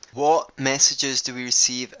What messages do we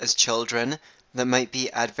receive as children that might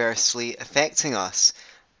be adversely affecting us?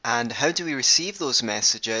 And how do we receive those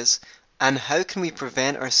messages? And how can we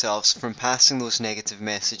prevent ourselves from passing those negative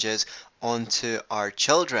messages on to our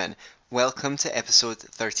children? Welcome to episode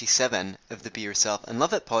 37 of the Be Yourself and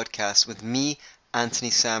Love It podcast with me,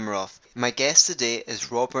 Anthony Samaroff. My guest today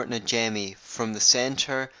is Robert Najemi from the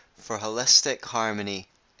Centre for Holistic Harmony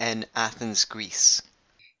in Athens, Greece.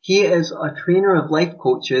 He is a trainer of life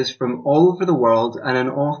coaches from all over the world and an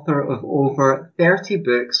author of over 30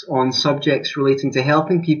 books on subjects relating to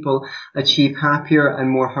helping people achieve happier and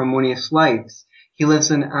more harmonious lives. He lives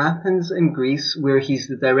in Athens in Greece, where he's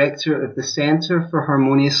the director of the Centre for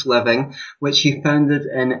Harmonious Living, which he founded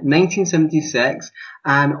in 1976,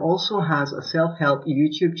 and also has a self-help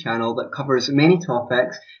YouTube channel that covers many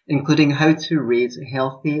topics, including how to raise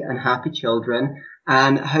healthy and happy children,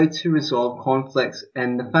 and how to resolve conflicts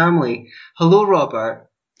in the family. Hello, Robert.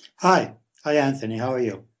 Hi. Hi, Anthony. How are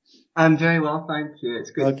you? I'm very well, thank you.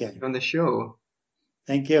 It's good to be on the show.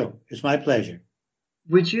 Thank you. It's my pleasure.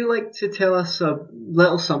 Would you like to tell us a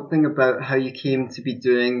little something about how you came to be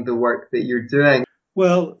doing the work that you're doing?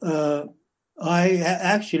 Well,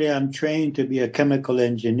 I'm trained to be a chemical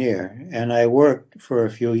engineer, and I worked for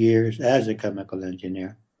a few years as a chemical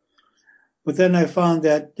engineer. But then I found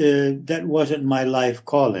that that wasn't my life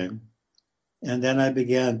calling. And then I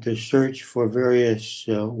began to search for various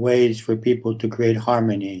ways for people to create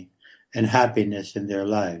harmony and happiness in their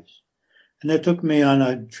lives. And it took me on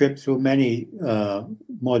a trip through many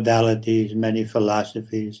modalities, many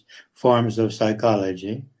philosophies, forms of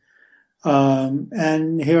psychology.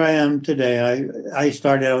 And here I am today. I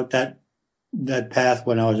started out that path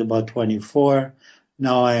when I was about 24.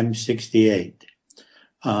 Now I am 68.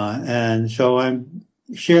 And so I'm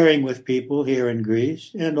sharing with people here in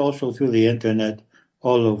Greece and also through the internet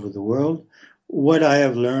all over the world what I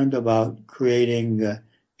have learned about creating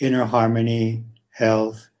inner harmony,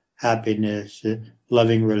 health, happiness,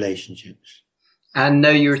 loving relationships. And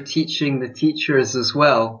now you're teaching the teachers as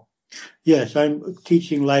well. Yes, I'm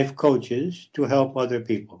teaching life coaches to help other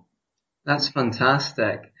people. That's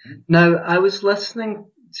fantastic. Now, I was listening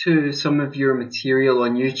to some of your material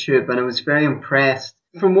on YouTube and I was very impressed.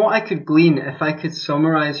 From what I could glean, if I could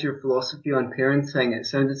summarize your philosophy on parenting, it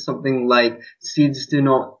sounded something like seeds do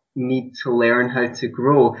not need to learn how to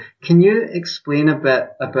grow. Can you explain a bit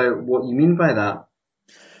about what you mean by that?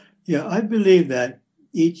 Yeah, I believe that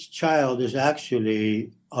each child is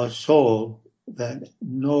actually a soul that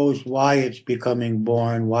knows why it's becoming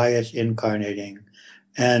born, why it's incarnating,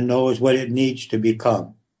 and knows what it needs to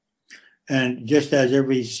become. And just as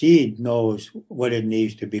every seed knows what it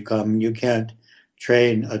needs to become, you can't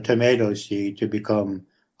train a tomato seed to become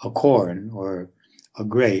a corn or a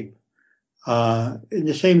grape. And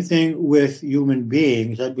the same thing with human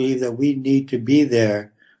beings. I believe that we need to be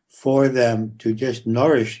there for them to just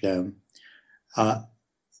nourish them,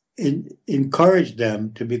 encourage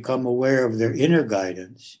them to become aware of their inner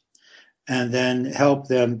guidance, and then help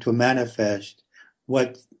them to manifest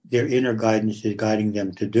what their inner guidance is guiding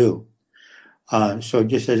them to do. So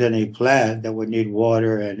just as any plant that would need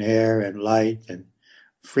water and air and light and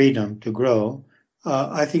freedom to grow,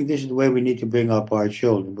 I think this is the way we need to bring up our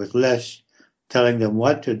children, with less telling them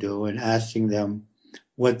what to do and asking them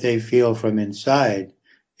what they feel from inside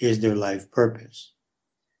is their life purpose.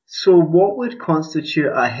 So what would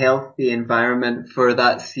constitute a healthy environment for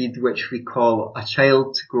that seed which we call a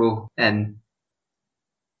child to grow in?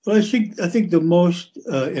 Well, I think the most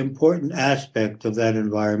important aspect of that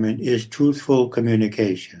environment is truthful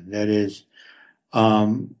communication. That is,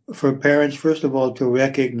 for parents, first of all, to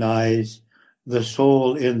recognize the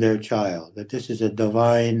soul in their child, that this is a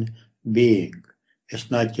divine being. It's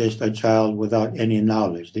not just a child without any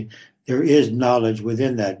knowledge. There is knowledge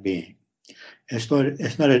within that being. It's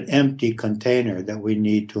not an empty container that we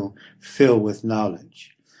need to fill with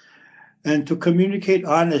knowledge. And to communicate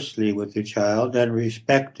honestly with the child and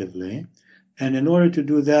respectively. And in order to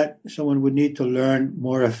do that, someone would need to learn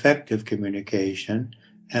more effective communication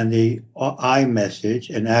and the I message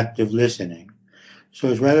and active listening. So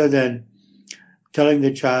it's rather than telling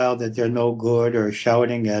the child that they're no good or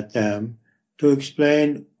shouting at them, to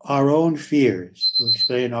explain our own fears, to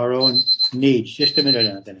explain our own needs. Just a minute,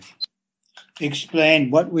 Anthony.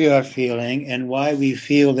 Explain what we are feeling and why we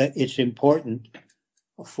feel that it's important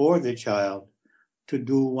for the child to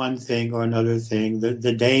do one thing or another thing,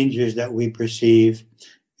 the dangers that we perceive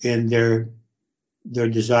in their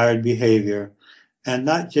desired behavior, and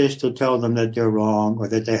not just to tell them that they're wrong or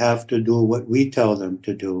that they have to do what we tell them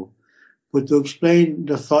to do, but to explain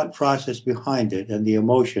the thought process behind it and the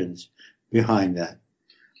emotions behind that.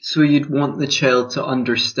 So you'd want the child to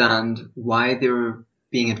understand why they were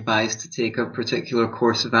being advised to take a particular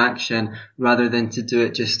course of action rather than to do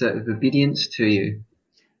it just out of obedience to you.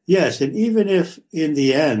 Yes, and even if in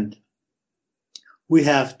the end we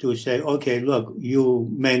have to say, okay, look, you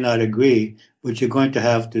may not agree, but you're going to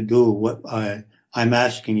have to do what I'm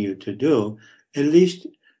asking you to do, at least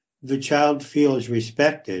the child feels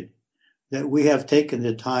respected, that we have taken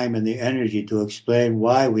the time and the energy to explain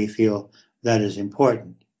why we feel that is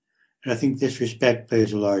important. And I think this respect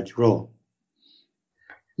plays a large role.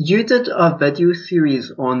 You did a video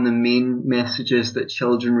series on the main messages that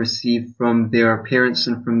children receive from their parents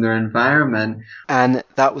and from their environment, and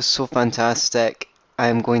that was so fantastic. I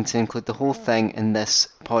am going to include the whole thing in this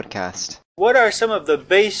podcast. What are some of the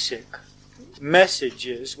basic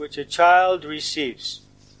messages which a child receives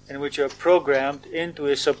and which are programmed into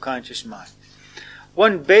his subconscious mind?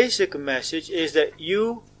 One basic message is that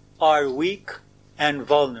you are weak and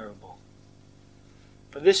vulnerable.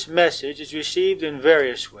 But this message is received in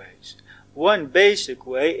various ways. One basic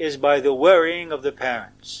way is by the worrying of the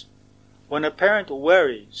parents. When a parent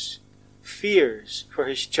worries, fears for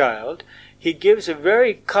his child, he gives a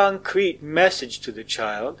very concrete message to the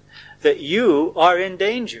child that you are in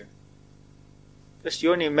danger. That's the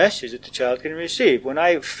only message that the child can receive. When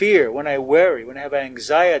I fear, when I worry, when I have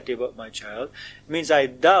anxiety about my child, it means I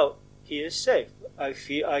doubt he is safe.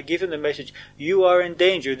 I give him the message, you are in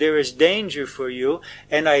danger, there is danger for you,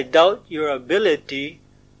 and I doubt your ability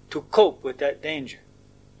to cope with that danger.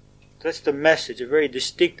 That's the message, a very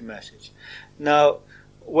distinct message. Now,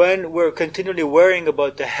 when we're continually worrying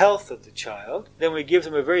about the health of the child, then we give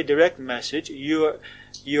them a very direct message,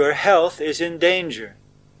 your health is in danger.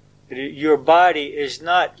 Your body is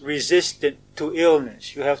not resistant to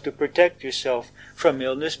illness. You have to protect yourself from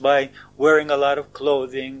illness by wearing a lot of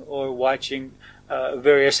clothing or watching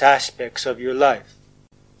various aspects of your life.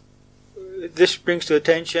 This brings to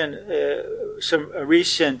attention some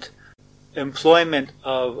recent employment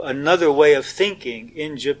of another way of thinking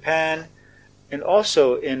in Japan and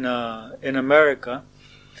also in America,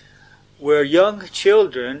 where young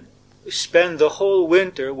children spend the whole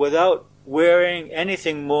winter without wearing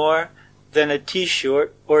anything more than a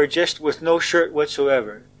t-shirt or just with no shirt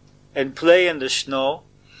whatsoever and play in the snow.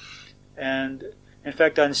 And in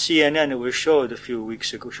fact, on CNN it was shown a few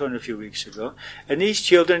weeks ago. And these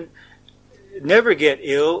children never get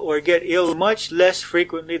ill or get ill much less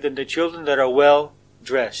frequently than the children that are well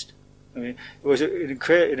dressed. I mean, it was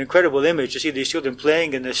an incredible image to see these children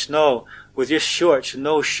playing in the snow with just shorts,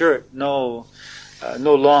 no shirt, no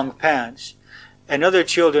long pants. And other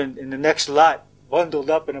children in the next lot bundled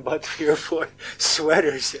up in about 3 or 4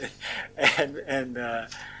 sweaters and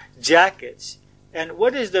jackets. And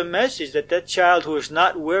what is the message that child who is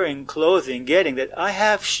not wearing clothing getting? That I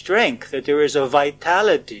have strength, that there is a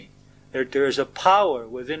vitality, that there is a power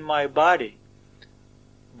within my body.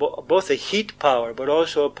 Both a heat power, but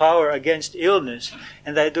also a power against illness.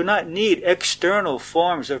 And that I do not need external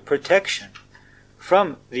forms of protection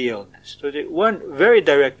from the illness. So the one very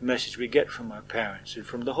direct message we get from our parents and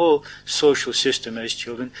from the whole social system as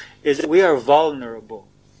children is that we are vulnerable.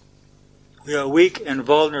 We are weak and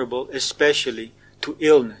vulnerable, especially to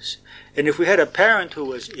illness. And if we had a parent who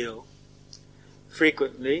was ill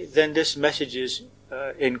frequently, then this message is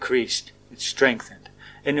increased, it's strengthened.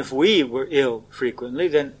 And if we were ill frequently,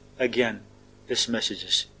 then again, this message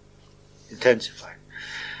is intensified.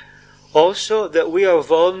 Also, that we are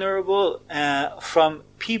vulnerable from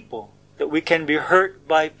people, that we can be hurt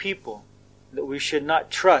by people, that we should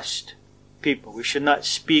not trust people, we should not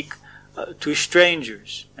speak to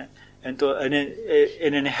strangers, and to an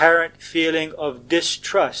inherent feeling of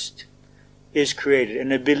distrust is created,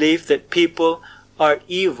 and a belief that people are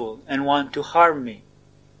evil and want to harm me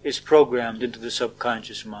is programmed into the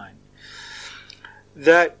subconscious mind.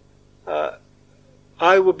 That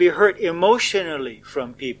I will be hurt emotionally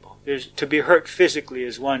from people. To be hurt physically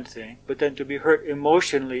is one thing, but then to be hurt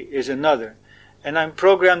emotionally is another. And I'm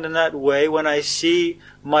programmed in that way when I see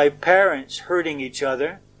my parents hurting each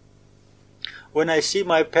other, when I see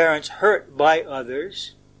my parents hurt by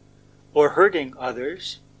others, or hurting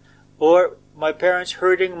others, or my parents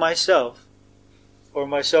hurting myself, or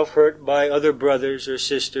myself hurt by other brothers or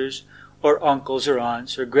sisters, or uncles or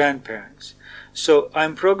aunts or grandparents. So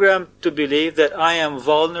I'm programmed to believe that I am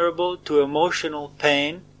vulnerable to emotional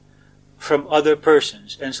pain from other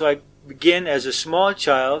persons. And so I begin as a small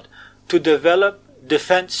child to develop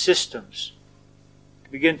defense systems,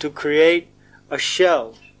 to begin to create a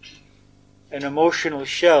shell, an emotional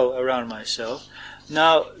shell around myself.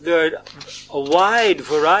 Now, there are a wide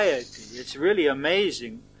variety. It's really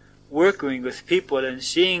amazing working with people and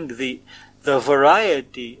seeing the the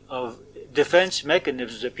variety of defense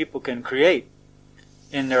mechanisms that people can create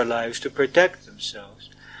in their lives to protect themselves.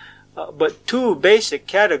 But two basic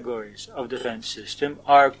categories of defense system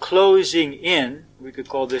are closing in, we could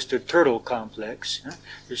call this the turtle complex,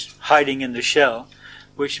 just hiding in the shell,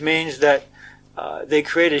 which means that they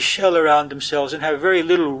create a shell around themselves and have very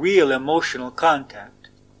little real emotional contact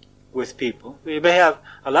with people. They may have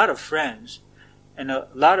a lot of friends and a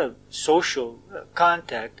lot of social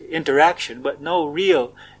contact, interaction, but no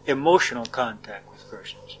real emotional contact with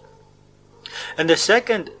persons. And the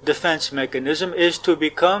second defense mechanism is to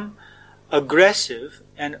become aggressive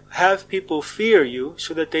and have people fear you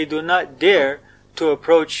so that they do not dare to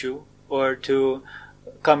approach you or to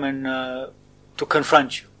come and to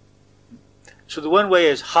confront you. So the one way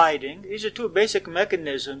is hiding. These are two basic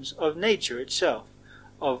mechanisms of nature itself,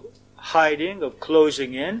 of hiding, of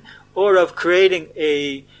closing in, or of creating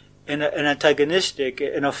an antagonistic,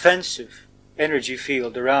 an offensive energy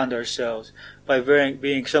field around ourselves by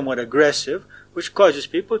being somewhat aggressive, which causes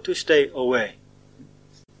people to stay away.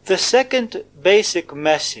 The second basic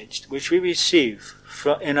message which we receive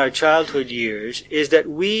in our childhood years is that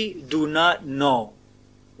we do not know.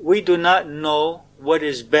 We do not know what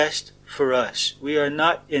is best for us. We are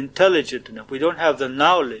not intelligent enough. We don't have the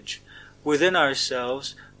knowledge within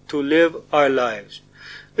ourselves to live our lives.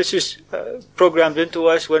 This is programmed into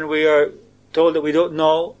us when we are told that we don't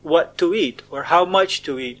know what to eat, or how much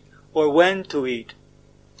to eat, or when to eat.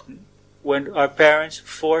 When our parents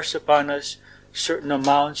force upon us certain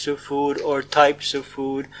amounts of food, or types of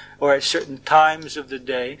food, or at certain times of the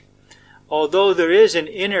day, although there is an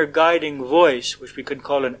inner guiding voice, which we could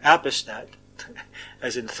call an apostat,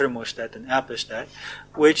 as in thermostat and apostat,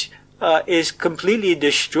 which is completely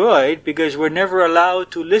destroyed because we're never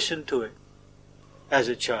allowed to listen to it as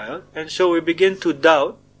a child, and so we begin to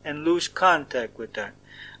doubt and lose contact with that.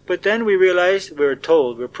 But then we realize, we're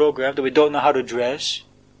told, we're programmed that we don't know how to dress,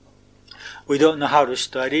 we don't know how to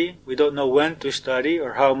study, we don't know when to study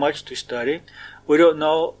or how much to study, we don't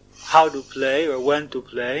know how to play or when to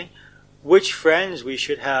play, which friends we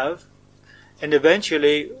should have, and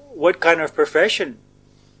eventually what kind of profession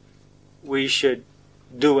we should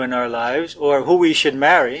do in our lives, or who we should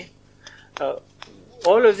marry.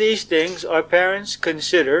 All of these things our parents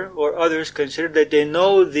consider, or others consider, that they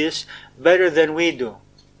know this better than we do.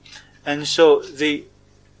 And so the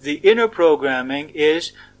inner programming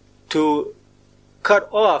is to cut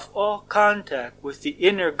off all contact with the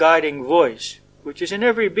inner guiding voice, which is in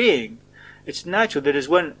every being. It's natural that as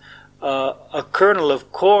when a kernel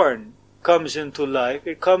of corn comes into life,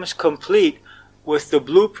 it comes complete with the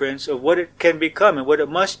blueprints of what it can become and what it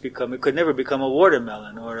must become. It could never become a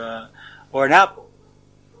watermelon or an apple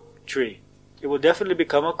tree. It will definitely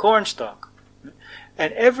become a cornstalk.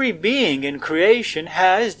 And every being in creation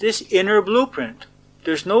has this inner blueprint.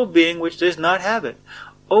 There's no being which does not have it.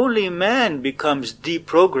 Only man becomes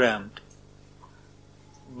deprogrammed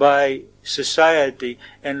by society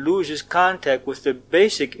and loses contact with the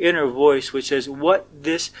basic inner voice which says what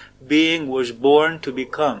this being was born to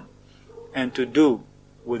become and to do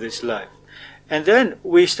with its life. And then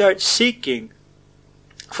we start seeking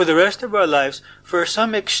for the rest of our lives for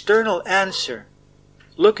some external answer,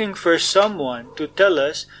 looking for someone to tell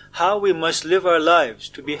us how we must live our lives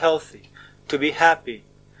to be healthy, to be happy,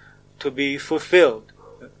 to be fulfilled.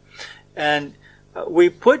 And we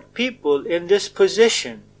put people in this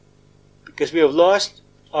position because we have lost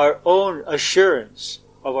our own assurance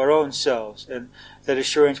of our own selves, and that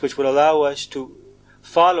assurance which would allow us to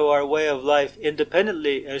follow our way of life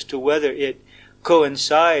independently as to whether it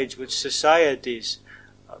coincides with society's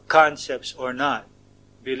concepts or not,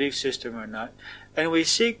 belief system or not. And we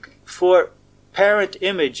seek for parent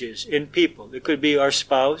images in people. It could be our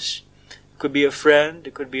spouse, it could be a friend,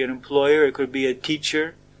 it could be an employer, it could be a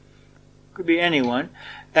teacher, it could be anyone.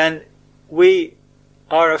 And we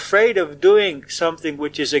are afraid of doing something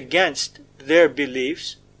which is against their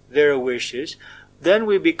beliefs, their wishes. Then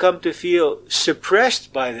we become to feel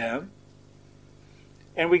suppressed by them,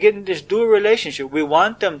 and we get in this dual relationship. We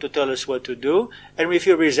want them to tell us what to do, and we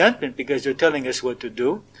feel resentment because they're telling us what to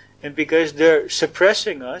do, and because they're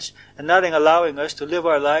suppressing us and not allowing us to live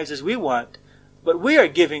our lives as we want. But we are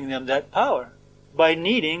giving them that power by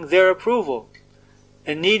needing their approval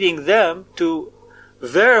and needing them to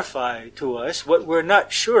verify to us what we're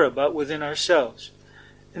not sure about within ourselves.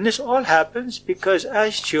 And this all happens because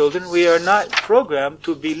as children we are not programmed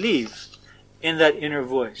to believe in that inner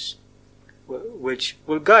voice, which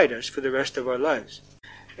will guide us for the rest of our lives.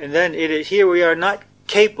 And then here we are not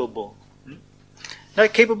capable.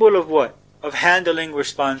 Not capable of what? Of handling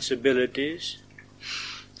responsibilities,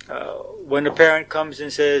 When a parent comes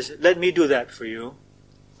and says, let me do that for you,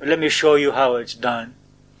 or let me show you how it's done,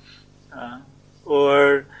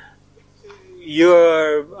 or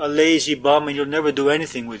you're a lazy bum and you'll never do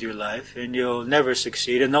anything with your life and you'll never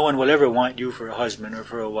succeed and no one will ever want you for a husband or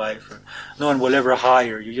for a wife, or no one will ever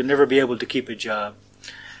hire you. You'll never be able to keep a job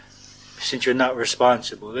since you're not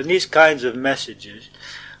responsible. And these kinds of messages,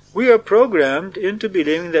 we are programmed into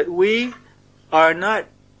believing that we are not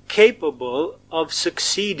capable of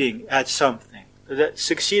succeeding at something. That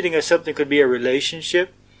succeeding at something could be a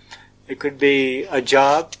relationship, it could be a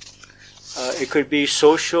job, it could be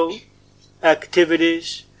social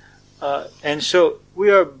activities, and so we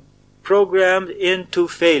are programmed into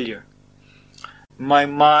failure. My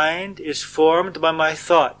mind is formed by my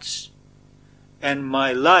thoughts, and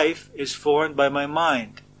my life is formed by my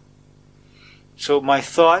mind. So my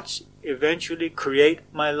thoughts eventually create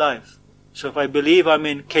my life. So if I believe I'm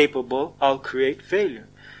incapable, I'll create failure.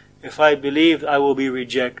 If I believe I will be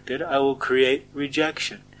rejected, I will create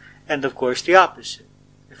rejection. And of course the opposite.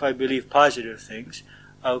 If I believe positive things,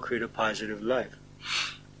 I'll create a positive life.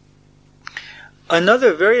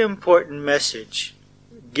 Another very important message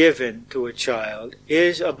given to a child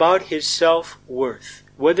is about his self-worth.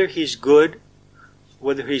 Whether he's good,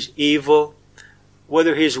 whether he's evil,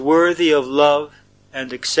 whether he's worthy of love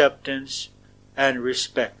and acceptance and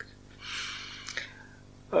respect.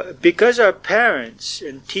 Because our parents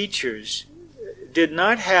and teachers did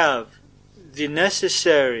not have the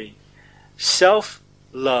necessary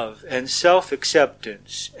self-love and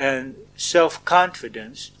self-acceptance and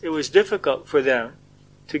self-confidence, it was difficult for them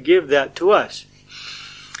to give that to us.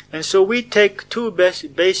 And so we take two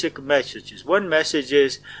basic messages. One message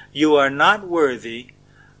is, you are not worthy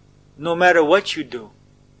no matter what you do.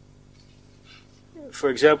 For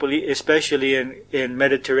example, especially in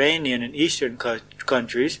Mediterranean and Eastern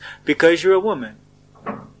countries, because you're a woman.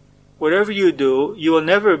 Whatever you do, you will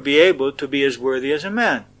never be able to be as worthy as a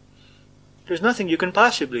man. There's nothing you can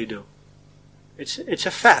possibly do. It's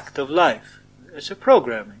a fact of life. It's a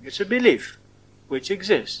programming. It's a belief which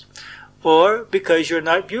exists. Or because you're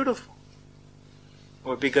not beautiful.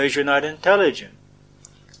 Or because you're not intelligent.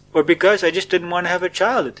 Or because I just didn't want to have a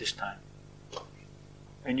child at this time.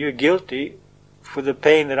 And you're guilty for the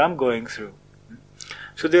pain that I'm going through.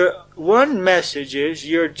 So one message is,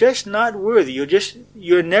 you're just not worthy.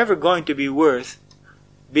 You're never going to be worth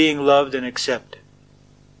being loved and accepted.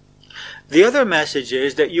 The other message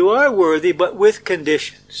is that you are worthy, but with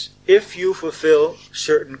conditions, if you fulfill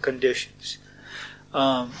certain conditions.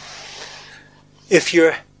 If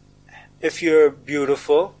you're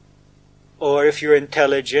beautiful, or if you're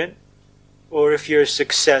intelligent, or if you're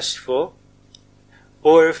successful,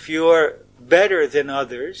 or if you're better than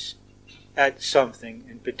others at something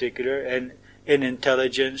in particular, and in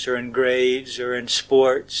intelligence, or in grades, or in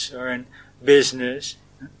sports, or in business.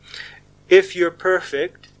 If you're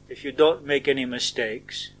perfect, if you don't make any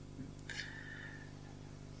mistakes,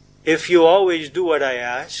 if you always do what I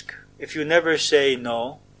ask, if you never say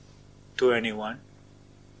no to anyone.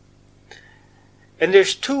 And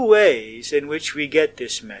there's two ways in which we get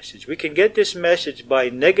this message. We can get this message by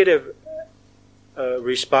negative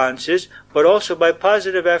responses, but also by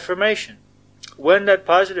positive affirmation. When that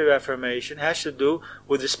positive affirmation has to do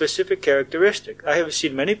with a specific characteristic. I have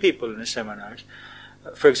seen many people in the seminars,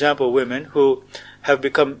 for example, women who have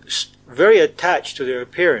become very attached to their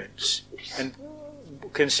appearance and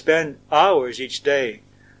can spend hours each day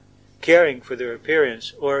caring for their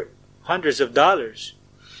appearance, or hundreds of dollars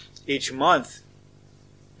each month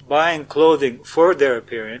buying clothing for their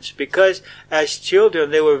appearance, because as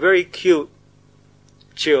children they were very cute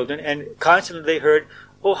children, and constantly they heard,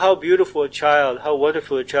 oh, how beautiful a child, how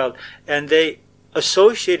wonderful a child, and they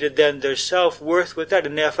associated then their self-worth with that.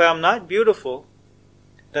 And if I'm not beautiful,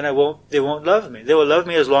 then they won't love me. They will love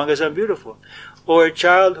me as long as I'm beautiful. Or a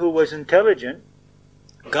child who was intelligent,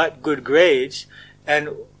 got good grades, and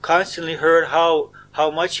constantly heard how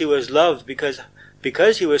much he was loved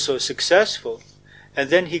because he was so successful. And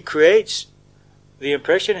then he creates the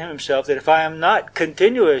impression in himself that if I am not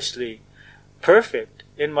continuously perfect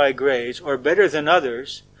in my grades or better than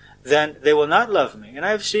others, then they will not love me. And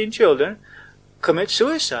I've seen children commit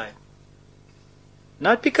suicide.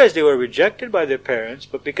 Not because they were rejected by their parents,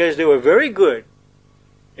 but because they were very good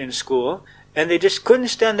in school, and they just couldn't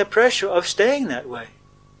stand the pressure of staying that way,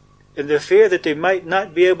 and the fear that they might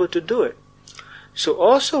not be able to do it. So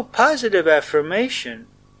also positive affirmation,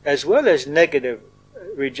 as well as negative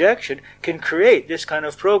rejection, can create this kind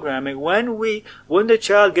of programming when the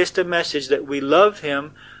child gets the message that we love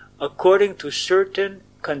him according to certain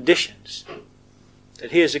conditions,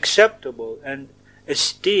 that he is acceptable and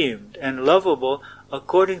esteemed and lovable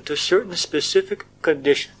according to certain specific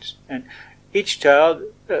conditions. And each child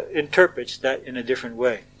interprets that in a different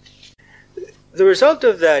way. The result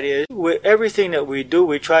of that is, everything that we do,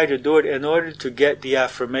 we try to do it in order to get the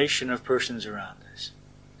affirmation of persons around us.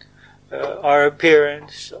 Our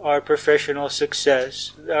appearance, our professional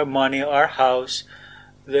success, our money, our house,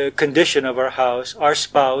 the condition of our house, our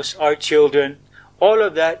spouse, our children, all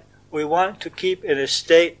of that we want to keep in a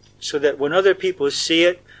state so that when other people see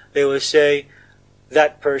it, they will say,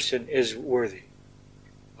 that person is worthy.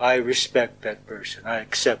 I respect that person. I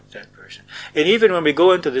accept that person. And even when we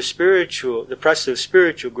go into the process of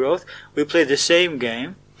spiritual growth, we play the same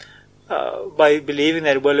game by believing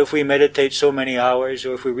that, well, if we meditate so many hours,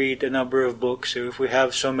 or if we read a number of books, or if we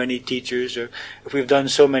have so many teachers, or if we've done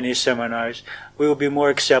so many seminars, we will be more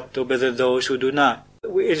acceptable than those who do not.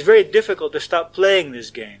 It's very difficult to stop playing this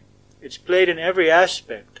game. It's played in every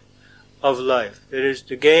aspect of life. It is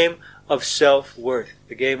the game of self-worth,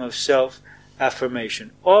 the game of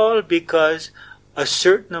self-affirmation. All because a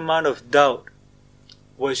certain amount of doubt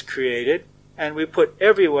was created, and we put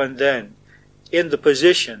everyone then in the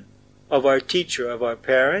position of our teacher, of our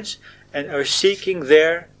parents, and are seeking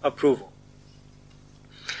their approval.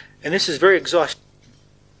 And this is very exhausting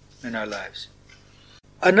in our lives.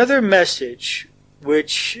 Another message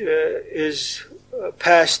which is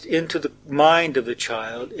passed into the mind of the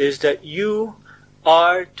child is that you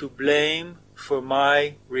are to blame for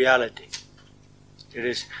my reality. It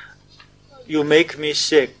is, you make me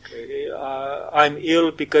sick. I'm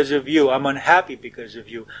ill because of you. I'm unhappy because of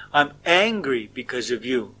you. I'm angry because of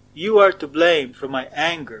you. You are to blame for my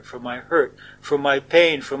anger, for my hurt, for my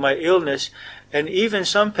pain, for my illness, and even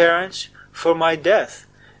some parents for my death.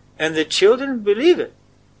 And the children believe it.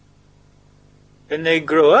 And they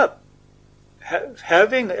grow up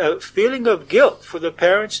having a feeling of guilt for the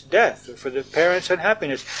parent's death, or for the parent's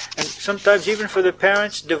unhappiness, and sometimes even for the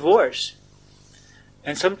parent's divorce.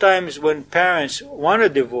 And sometimes when parents want a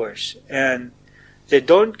divorce and they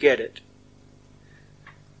don't get it,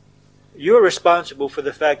 you're responsible for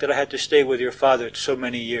the fact that I had to stay with your father so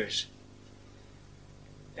many years.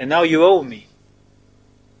 And now you owe me,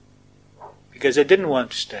 because I didn't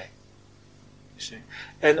want to stay. You see?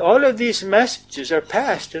 And all of these messages are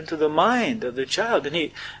passed into the mind of the child, and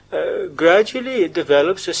he gradually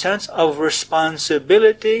develops a sense of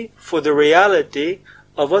responsibility for the reality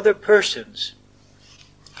of other persons.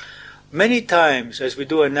 Many times, as we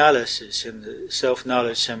do analysis in the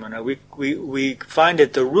self-knowledge seminar, we find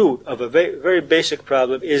that the root of a very, very basic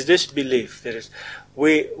problem is this belief, that is,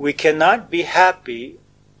 we cannot be happy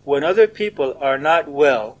when other people are not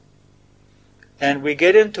well, and we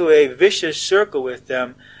get into a vicious circle with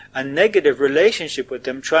them, a negative relationship with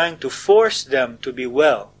them, trying to force them to be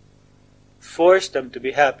well, force them to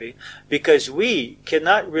be happy, because we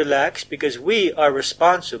cannot relax, because we are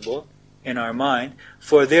responsible in our mind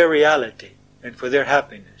for their reality and for their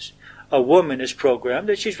happiness. A woman is programmed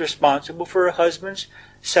that she's responsible for her husband's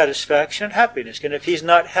satisfaction and happiness. And if he's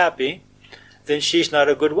not happy, then she's not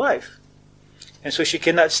a good wife. And so she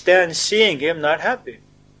cannot stand seeing him not happy.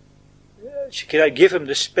 She cannot give him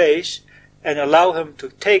the space and allow him to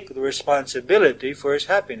take the responsibility for his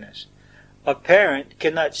happiness. A parent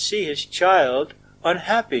cannot see his child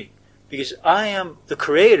unhappy, because I am the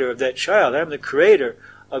creator of that child. I am the creator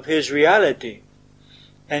of his reality,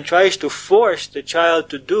 and tries to force the child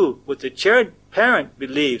to do what the parent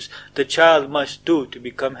believes the child must do to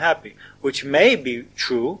become happy, which may be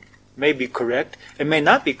true, may be correct, and may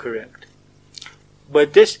not be correct.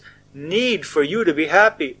 But this need for you to be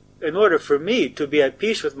happy in order for me to be at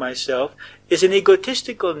peace with myself is an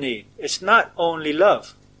egotistical need. It's not only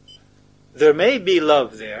love. There may be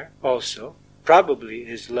love there also, probably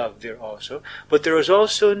is love there also, but there is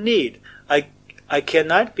also need. I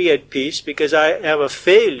cannot be at peace because I am a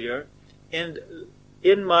failure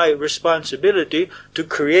in my responsibility to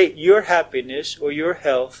create your happiness or your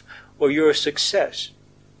health or your success.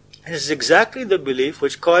 And this is exactly the belief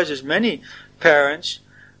which causes many parents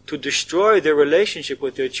to destroy their relationship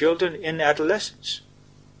with their children in adolescence.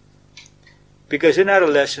 Because in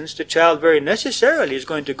adolescence, the child very necessarily is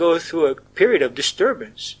going to go through a period of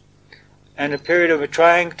disturbance and a period of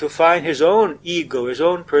trying to find his own ego, his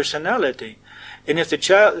own personality. And if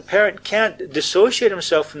the parent can't dissociate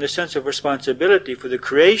himself from the sense of responsibility for the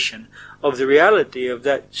creation of the reality of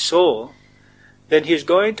that soul, then he's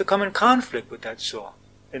going to come in conflict with that soul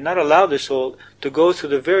and not allow the soul to go through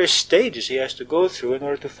the various stages he has to go through in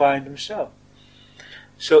order to find himself.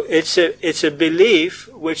 So it's a belief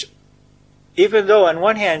which, even though on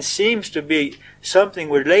one hand seems to be something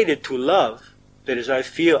related to love, that is,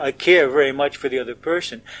 I care very much for the other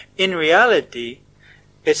person, in reality,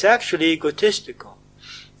 it's actually egotistical.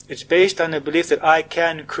 It's based on the belief that I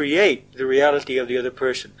can create the reality of the other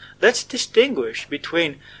person. Let's distinguish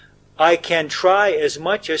between I can try as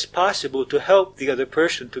much as possible to help the other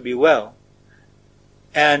person to be well,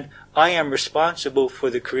 and I am responsible for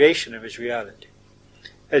the creation of his reality.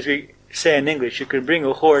 As we say in English, you can bring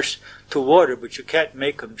a horse to water, but you can't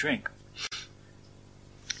make him drink.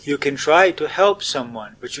 You can try to help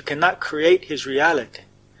someone, but you cannot create his reality.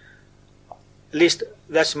 At least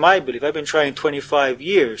that's my belief. I've been trying 25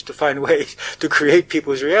 years to find ways to create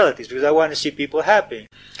people's realities because I want to see people happy.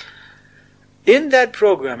 In that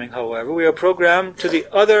programming, however, we are programmed to the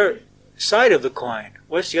other side of the coin.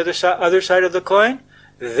 What's the other side of the coin?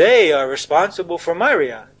 They are responsible for my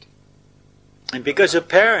reality. And because a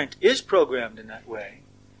parent is programmed in that way,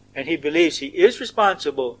 and he believes he is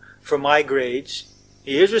responsible for my grades,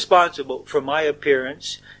 he is responsible for my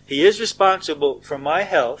appearance, he is responsible for my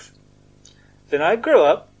health, then I grow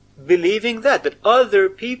up believing that other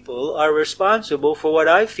people are responsible for what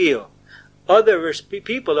I feel. Other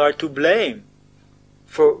people are to blame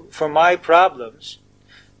for my problems,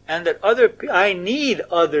 and that I need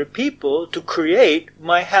other people to create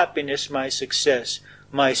my happiness, my success,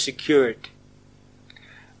 my security.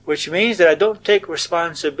 Which means that I don't take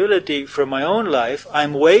responsibility for my own life.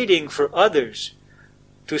 I'm waiting for others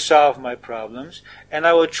to solve my problems, and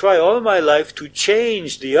I will try all my life to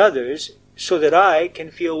change the others so that I can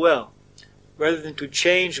feel well, rather than to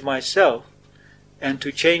change myself and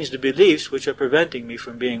to change the beliefs which are preventing me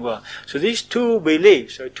from being well. So these two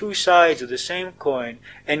beliefs are two sides of the same coin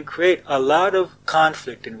and create a lot of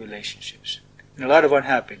conflict in relationships and a lot of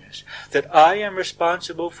unhappiness. That I am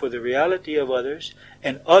responsible for the reality of others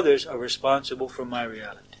and others are responsible for my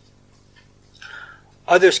reality.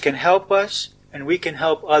 Others can help us and we can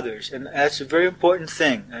help others, and that's a very important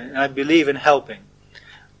thing, and I believe in helping.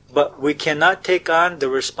 But we cannot take on the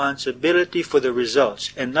responsibility for the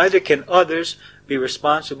results, and neither can others be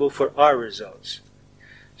responsible for our results.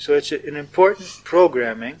 So it's an important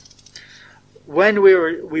programming. When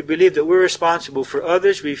we believe that we're responsible for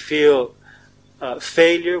others, we feel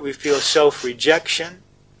failure, we feel self-rejection,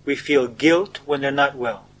 we feel guilt when they're not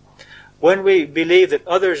well. When we believe that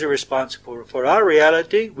others are responsible for our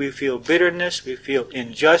reality, we feel bitterness, we feel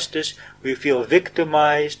injustice, we feel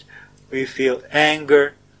victimized, we feel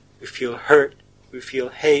anger, we feel hurt, we feel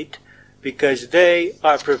hate, because they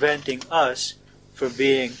are preventing us from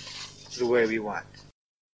being the way we want.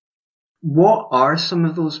 What are some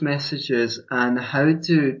of those messages, and how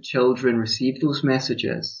do children receive those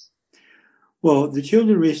messages? Well, the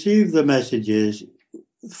children receive the messages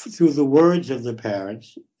through the words of the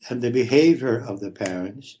parents and the behavior of the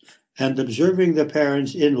parents and observing the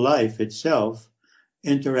parents in life itself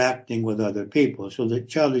interacting with other people. So the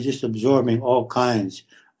child is just absorbing all kinds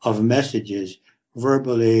of messages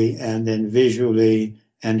verbally and then visually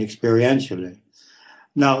and experientially.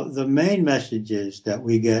 Now, the main messages that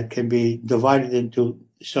we get can be divided into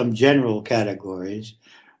some general categories.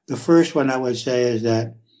 The first one I would say is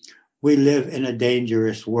that we live in a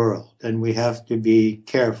dangerous world and we have to be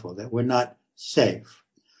careful that we're not safe.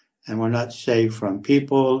 And we're not safe from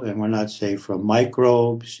people, and we're not safe from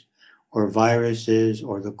microbes or viruses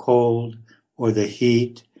or the cold or the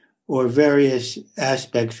heat or various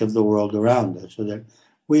aspects of the world around us, so that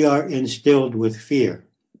we are instilled with fear.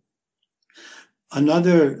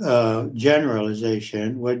 Another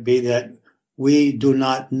generalization would be that we do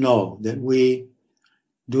not know, that we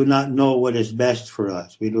do not know what is best for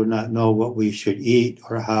us. We do not know what we should eat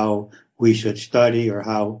or how we should study or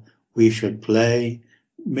how we should play.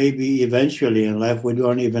 Maybe eventually in life we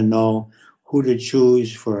don't even know who to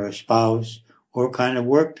choose for a spouse or what kind of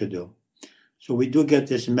work to do. So we do get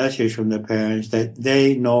this message from the parents that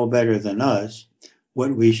they know better than us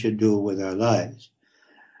what we should do with our lives.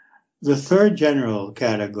 The third general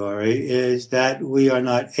category is that we are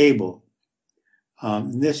not able.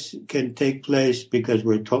 This can take place because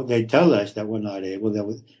they tell us that we're not able,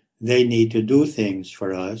 that they need to do things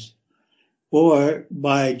for us, or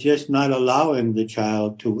by just not allowing the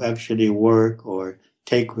child to actually work or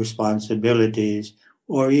take responsibilities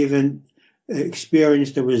or even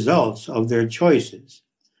experience the results of their choices.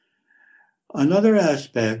 Another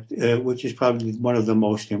aspect, which is probably one of the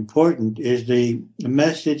most important, is the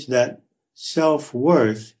message that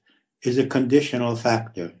self-worth is a conditional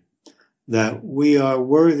factor, that we are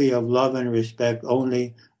worthy of love and respect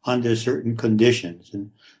only under certain conditions.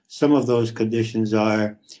 And some of those conditions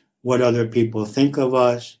are what other people think of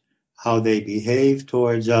us, how they behave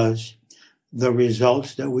towards us, the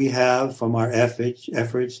results that we have from our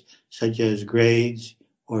efforts such as grades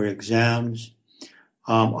or exams,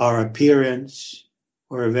 our appearance,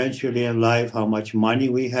 or eventually in life how much money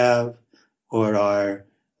we have, or our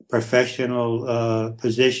professional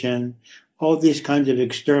position, all these kinds of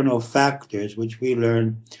external factors which we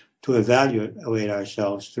learn to evaluate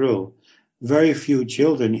ourselves through. Very few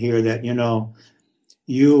children hear that,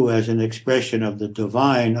 you as an expression of the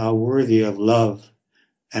divine are worthy of love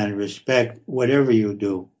and respect, whatever you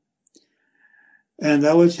do. And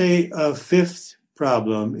I would say a fifth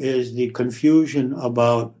problem is the confusion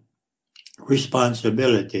about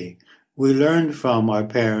responsibility. We learned from our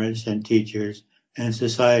parents and teachers and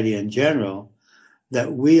society in general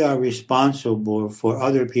that we are responsible for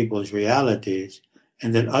other people's realities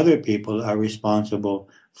and that other people are responsible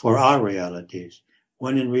for our realities.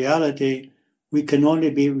 When in reality, we can only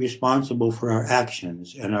be responsible for our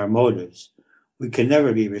actions and our motives. We can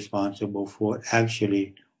never be responsible for what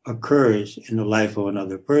actually occurs in the life of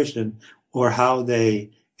another person or how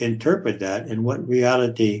they interpret that and what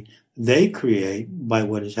reality they create by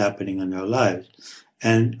what is happening in their lives.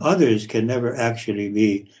 And others can never actually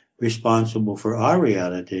be responsible for our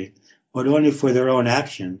reality, but only for their own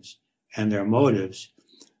actions and their motives.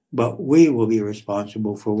 But we will be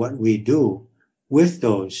responsible for what we do with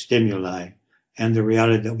those stimuli and the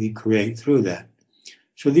reality that we create through that.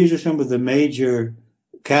 So these are some of the major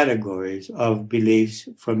categories of beliefs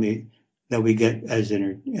that we get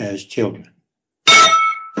as children.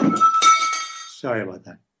 Sorry about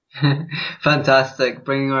that. Fantastic,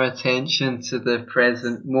 bringing our attention to the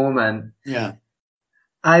present moment. Yeah.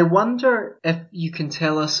 I wonder if you can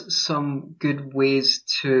tell us some good ways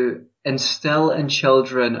to instill in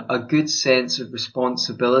children a good sense of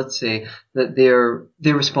responsibility, that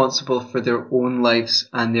they're responsible for their own lives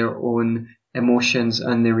and their own emotions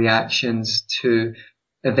and their reactions to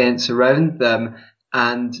events around them,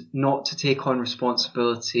 and not to take on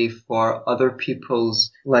responsibility for other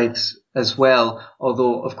people's lives as well.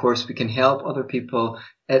 Although, of course, we can help other people,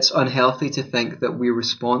 it's unhealthy to think that we're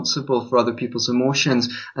responsible for other people's emotions,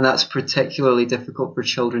 and that's particularly difficult for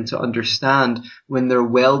children to understand when their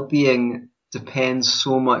well-being depends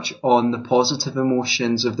so much on the positive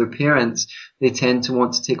emotions of their parents. They tend to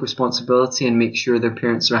want to take responsibility and make sure their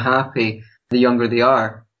parents are happy the younger they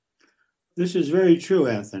are. This is very true,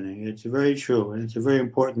 Anthony. It's very true, and it's a very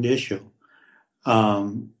important issue.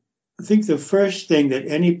 I think the first thing that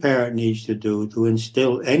any parent needs to do to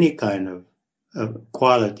instill any kind of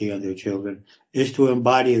quality in their children is to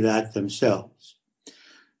embody that themselves,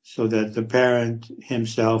 so that the parent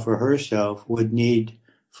himself or herself would need,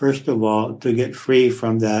 first of all, to get free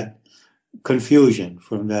from that confusion,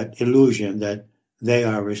 from that illusion that they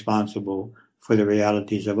are responsible for the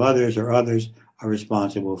realities of others or others are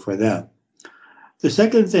responsible for them. The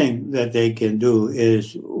second thing that they can do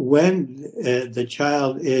is when the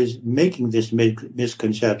child is making this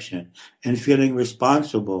misconception and feeling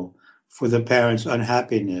responsible for the parent's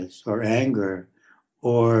unhappiness or anger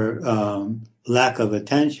or lack of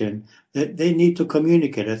attention, that they need to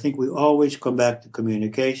communicate. I think we always come back to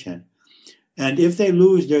communication. And if they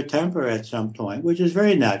lose their temper at some point, which is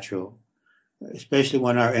very natural, especially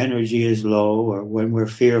when our energy is low or when we're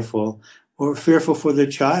fearful, or fearful for the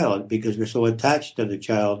child because we're so attached to the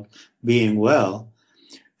child being well.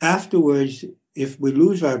 Afterwards, if we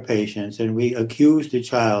lose our patience and we accuse the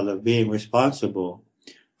child of being responsible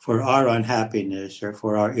for our unhappiness or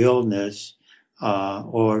for our illness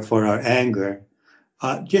or for our anger,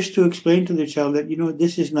 just to explain to the child that,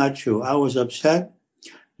 this is not true. I was upset.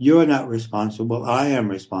 You're not responsible. I am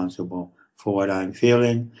responsible for what I'm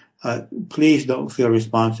feeling. Please don't feel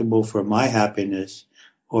responsible for my happiness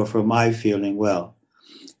or for my feeling well.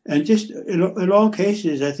 And just in all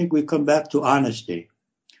cases, I think we come back to honesty.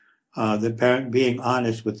 The parent being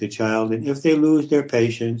honest with the child, and if they lose their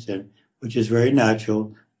patience, which is very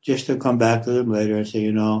natural, just to come back to them later and say,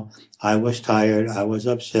 I was tired, I was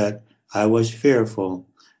upset, I was fearful.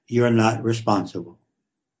 You're not responsible.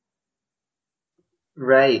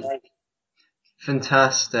 Right.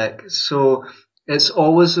 Fantastic. So it's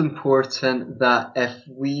always important that if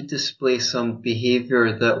we display some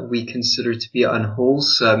behavior that we consider to be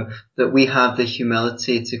unwholesome, that we have the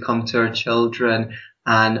humility to come to our children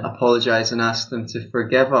and apologize and ask them to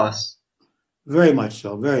forgive us. Very much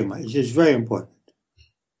so, very much. It's very important.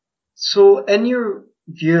 So in your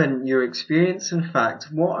view and your experience, in fact,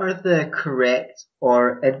 what are the correct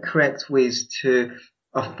or incorrect ways to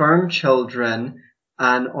affirm children,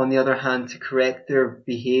 and on the other hand, to correct their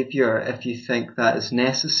behavior if you think that is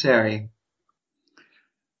necessary?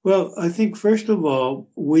 Well, I think first of all,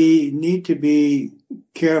 we need to be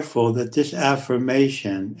careful that this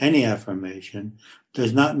affirmation, any affirmation,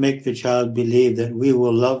 does not make the child believe that we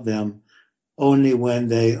will love them only when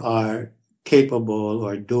they are capable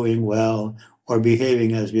or doing well or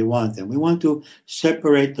behaving as we want them. We want to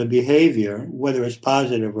separate the behavior, whether it's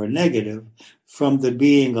positive or negative, from the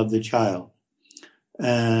being of the child,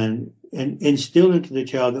 and instill into the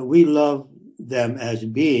child that we love them as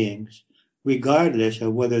beings, regardless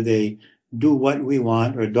of whether they do what we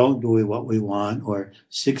want or don't do what we want, or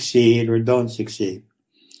succeed or don't succeed.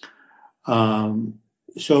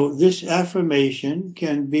 So this affirmation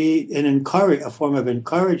can be a form of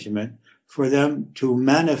encouragement for them to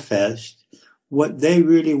manifest what they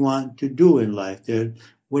really want to do in life,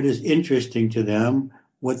 what is interesting to them,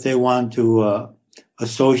 what they want to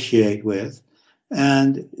associate with.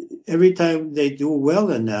 And every time they do well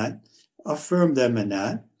in that, affirm them in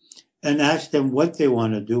that, and ask them what they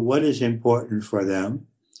want to do, what is important for them.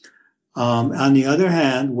 On the other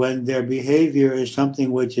hand, when their behavior is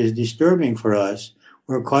something which is disturbing for us,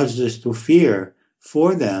 or causes us to fear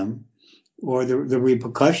for them, or the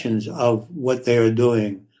repercussions of what they are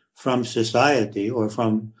doing from society or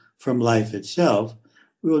from life itself,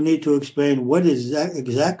 we will need to explain what is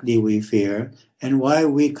exactly we fear and why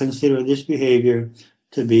we consider this behavior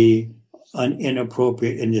to be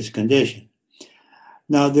inappropriate in this condition.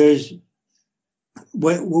 Now, there's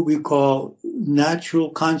what we call natural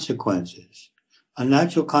consequences. A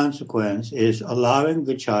natural consequence is allowing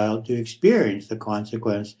the child to experience the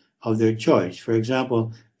consequence of their choice. For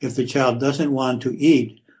example, if the child doesn't want to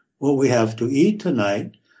eat what we have to eat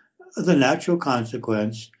tonight, the natural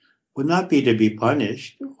consequence would not be to be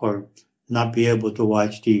punished or not be able to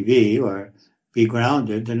watch TV or be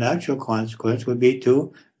grounded. The natural consequence would be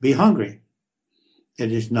to be hungry.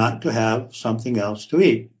 It is not to have something else to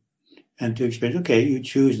eat. And to experience, okay, you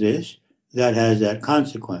choose this, that has that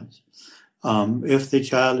consequence. If the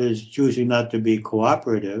child is choosing not to be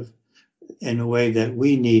cooperative in a way that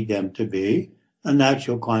we need them to be, a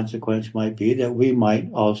natural consequence might be that we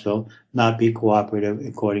might also not be cooperative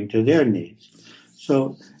according to their needs.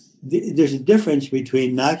 So there's a difference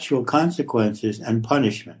between natural consequences and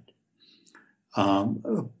punishment.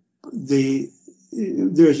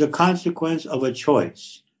 There's a consequence of a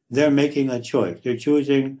choice. They're making a choice. They're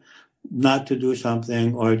choosing not to do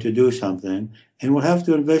something or to do something, and we'll have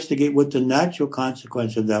to investigate what the natural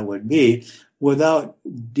consequence of that would be without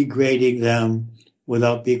degrading them,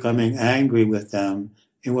 without becoming angry with them,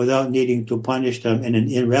 and without needing to punish them in an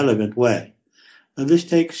irrelevant way. Now, this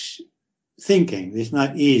takes thinking. It's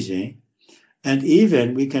not easy. And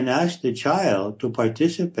even we can ask the child to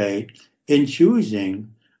participate in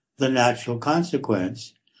choosing the natural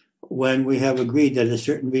consequence when we have agreed that a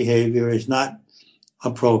certain behavior is not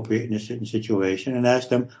appropriate in a certain situation, and ask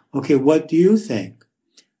them, okay, what do you think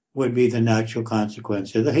would be the natural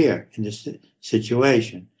consequence of here in this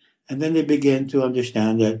situation? And then they begin to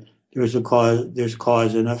understand that there's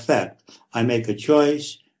cause and effect. I make a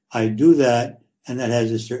choice, I do that, and that has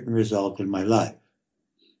a certain result in my life.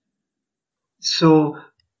 So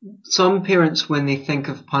some parents, when they think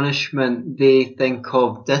of punishment, they think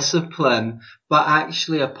of discipline, but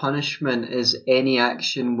actually a punishment is any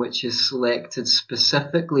action which is selected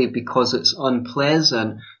specifically because it's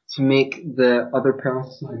unpleasant to make the other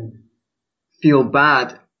person feel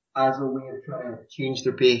bad as a way of trying to change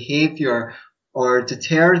their behavior or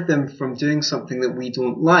deter them from doing something that we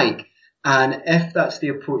don't like. And if that's the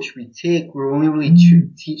approach we take, we're only really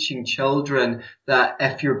teaching children that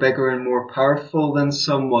if you're bigger and more powerful than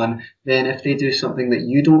someone, then if they do something that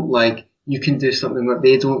you don't like, you can do something that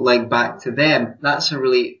they don't like back to them. That's a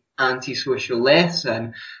really antisocial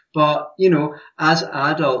lesson. But, as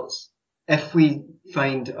adults, if we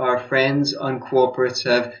find our friends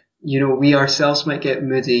uncooperative, we ourselves might get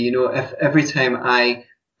moody. If every time I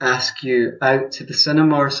ask you out to the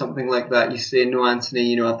cinema or something like that, you say, no,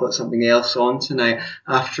 Anthony, I've got something else on tonight.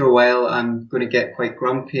 After a while, I'm going to get quite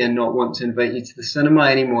grumpy and not want to invite you to the cinema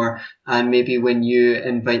anymore. And maybe when you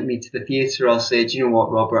invite me to the theatre, I'll say, do you know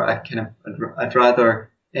what, Robert, I'd rather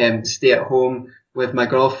stay at home with my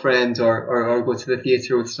girlfriend or go to the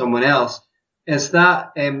theatre with someone else. Is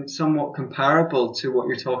that somewhat comparable to what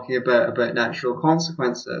you're talking about natural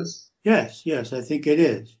consequences? Yes, I think it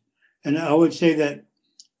is. And I would say that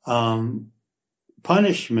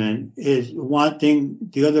punishment is wanting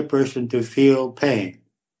the other person to feel pain,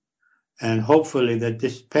 and hopefully that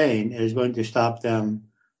this pain is going to stop them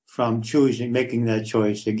from making that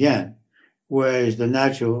choice again. Whereas the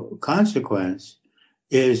natural consequence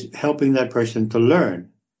is helping that person to learn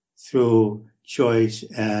through choice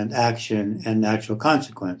and action and natural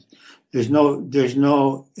consequence. There's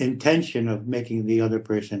no intention of making the other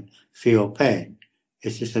person feel pain.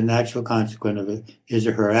 It's just a natural consequence of his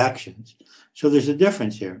or her actions. So there's a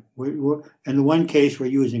difference here. In the one case, we're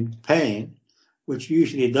using pain, which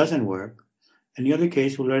usually doesn't work. In the other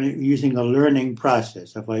case, we're using a learning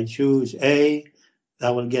process. If I choose A, I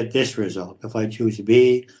will get this result. If I choose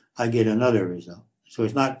B, I get another result. So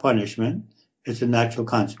it's not punishment, it's a natural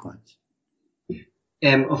consequence.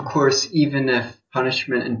 Of course, even if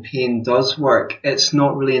punishment and pain does work, it's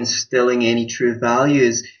not really instilling any true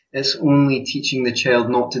values. It's only teaching the child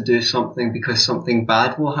not to do something because something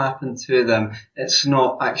bad will happen to them. It's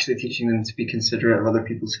not actually teaching them to be considerate of other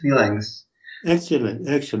people's feelings. Excellent.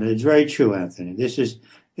 It's very true, Anthony. It's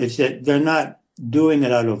that they're not doing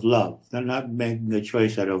it out of love. They're not making a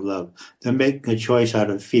choice out of love. They're making a choice out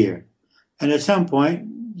of fear. And at some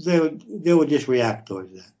point, they would just react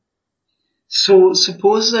towards that. So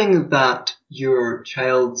supposing that your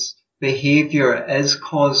child's behavior is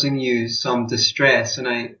causing you some distress, and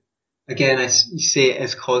I say it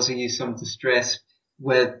is causing you some distress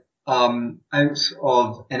with ounce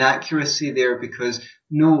of inaccuracy there, because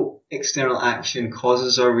no external action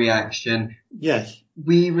causes our reaction. Yes.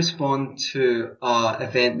 We respond to an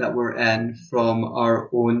event that we're in from our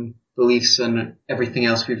own beliefs and everything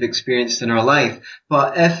else we've experienced in our life.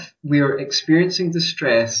 But if we're experiencing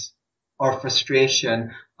distress or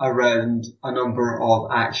frustration around a number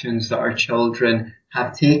of actions that our children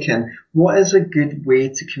have taken, what is a good way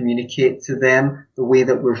to communicate to them the way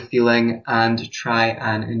that we're feeling and try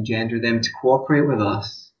and engender them to cooperate with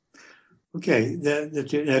us? Okay,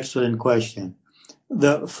 that's an excellent question.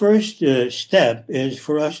 The first step is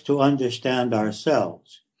for us to understand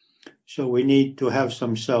ourselves. So we need to have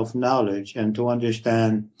some self-knowledge and to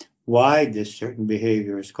understand why this certain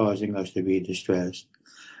behavior is causing us to be distressed.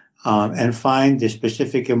 And find the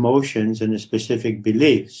specific emotions and the specific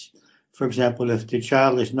beliefs. For example, if the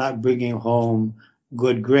child is not bringing home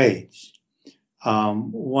good grades,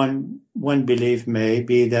 one belief may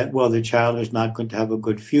be that, well, the child is not going to have a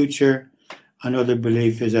good future. Another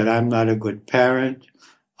belief is that I'm not a good parent.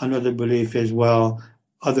 Another belief is, well,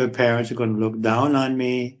 other parents are going to look down on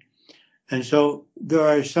me. And so there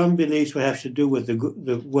are some beliefs that have to do with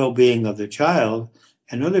the well-being of the child,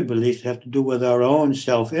 and other beliefs have to do with our own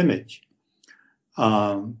self-image.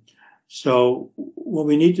 So what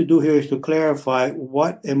we need to do here is to clarify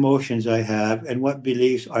what emotions I have and what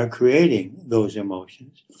beliefs are creating those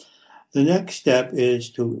emotions. The next step is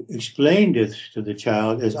to explain this to the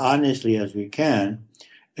child as honestly as we can,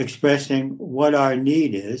 expressing what our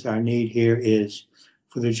need is. Our need here is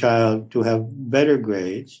for the child to have better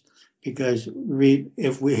grades, because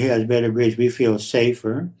if he has better grades, we feel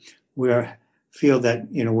safer. Feel that,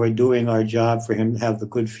 we're doing our job for him to have the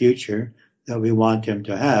good future that we want him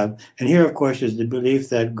to have. And here, of course, is the belief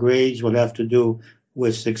that grades will have to do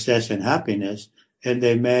with success and happiness, and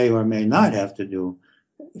they may or may not have to do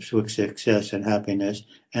with success and happiness.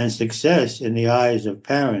 And success in the eyes of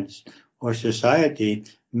parents or society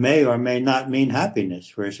may or may not mean happiness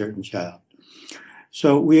for a certain child.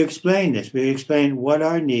 So we explain this. We explain what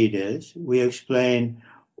our need is. We explain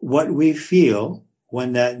what we feel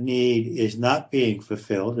when that need is not being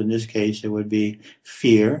fulfilled. In this case, it would be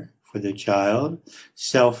fear for the child,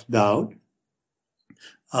 self-doubt,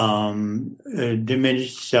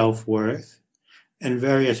 diminished self-worth, and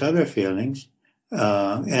various other feelings,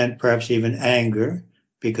 and perhaps even anger,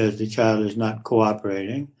 because the child is not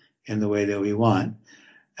cooperating in the way that we want.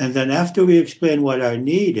 And then after we explain what our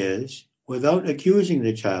need is, without accusing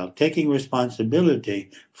the child, taking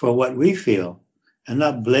responsibility for what we feel, and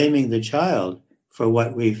not blaming the child for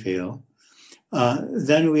what we feel,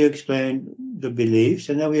 then we explain the beliefs,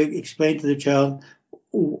 and then we explain to the child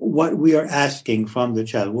what we are asking from the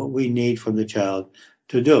child, what we need from the child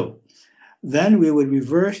to do. Then we would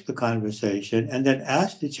reverse the conversation and then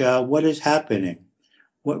ask the child what is happening.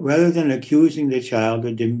 Rather than accusing the child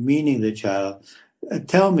or demeaning the child,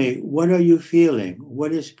 tell me, what are you feeling?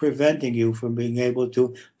 What is preventing you from being able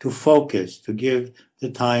to focus, to give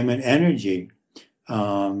the time and energy?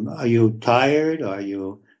 Are you tired? Are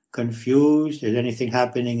you confused? Is anything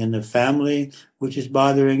happening in the family which is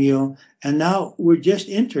bothering you? And now we're just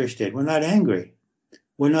interested. We're not angry.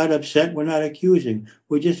 We're not upset. We're not accusing.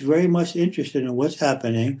 We're just very much interested in what's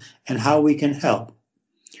happening and how we can help.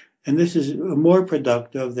 And this is more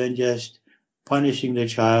productive than just punishing the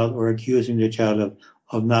child or accusing the child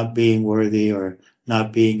of not being worthy or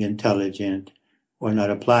not being intelligent or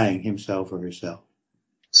not applying himself or herself.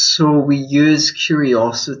 So we use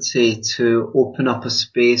curiosity to open up a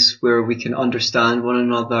space where we can understand one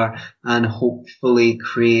another and hopefully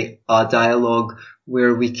create a dialogue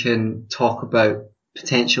where we can talk about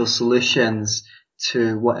potential solutions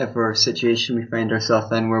to whatever situation we find ourselves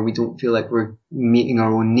in, where we don't feel like we're meeting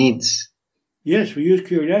our own needs. Yes, we use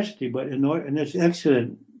curiosity, but and it's an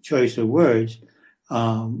excellent choice of words.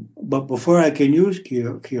 But before I can use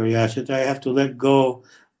curiosity, I have to let go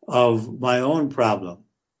of my own problem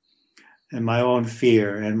and my own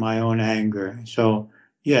fear and my own anger. So,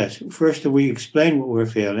 yes, first we explain what we're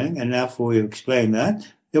feeling, and after we explain that,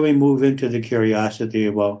 then we move into the curiosity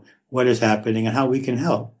about what is happening and how we can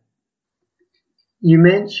help. You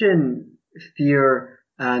mention fear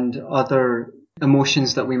and other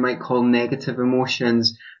emotions that we might call negative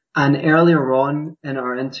emotions. And earlier on in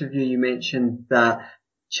our interview, you mentioned that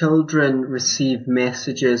children receive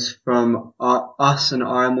messages from us and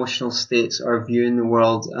our emotional states, our view in the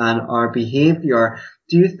world, and our behavior.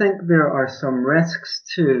 Do you think there are some risks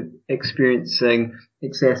to experiencing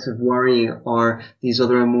excessive worry or these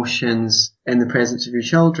other emotions in the presence of your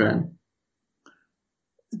children?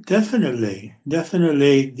 Definitely,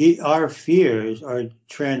 our fears are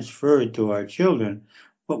transferred to our children,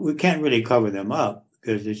 but we can't really cover them up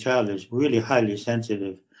because the child is really highly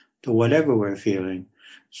sensitive to whatever we're feeling.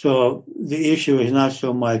 So the issue is not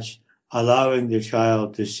so much allowing the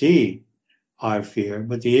child to see our fear,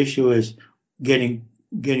 but the issue is getting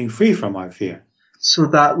free from our fear. So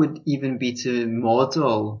that would even be to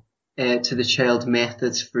model to the child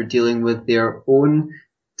methods for dealing with their own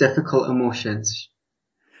difficult emotions.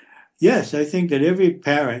 Yes, I think that every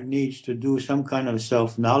parent needs to do some kind of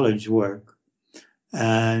self-knowledge work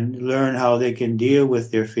and learn how they can deal with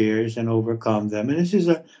their fears and overcome them. And this is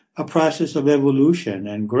a process of evolution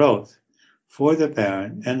and growth for the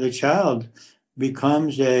parent, and the child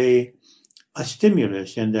becomes a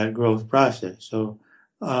stimulus in that growth process. So,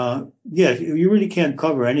 yes, you really can't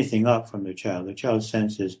cover anything up from the child. The child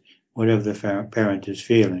senses whatever the parent is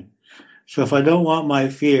feeling. So if I don't want my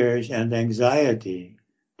fears and anxiety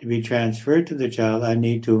to be transferred to the child, I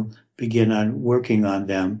need to begin on working on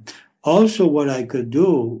them. Also, what I could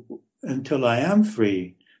do until I am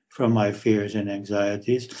free from my fears and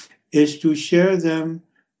anxieties is to share them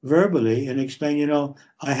verbally and explain,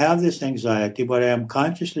 I have this anxiety, but I am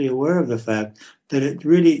consciously aware of the fact that it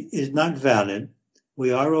really is not valid.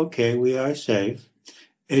 We are okay. We are safe.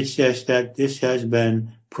 It's just that this has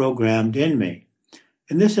been programmed in me.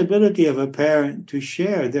 And this ability of a parent to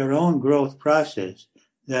share their own growth process,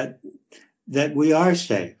 that we are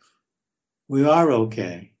safe, we are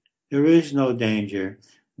okay, there is no danger,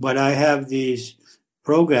 but I have these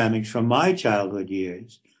programmings from my childhood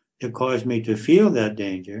years that cause me to feel that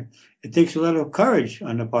danger. It takes a lot of courage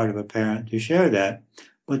on the part of a parent to share that,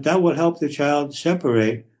 but that will help the child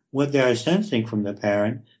separate what they are sensing from the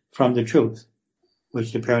parent from the truth,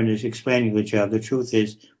 which the parent is explaining to the child. The truth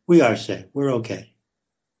is, we are safe, we're okay.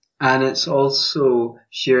 And it's also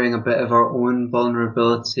sharing a bit of our own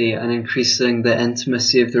vulnerability and increasing the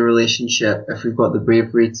intimacy of the relationship if we've got the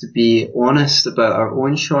bravery to be honest about our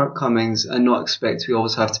own shortcomings and not expect we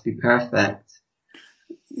always have to be perfect.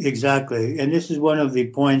 Exactly. And this is one of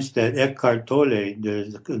the points that Eckhart Tolle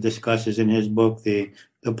discusses in his book, The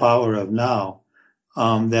Power of Now,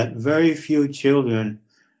 that very few children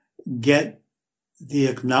get the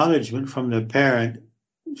acknowledgement from the parent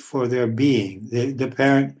for their being. The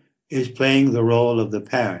parent is playing the role of the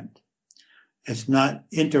parent. It's not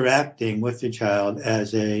interacting with the child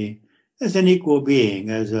as an equal being,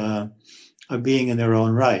 as a being in their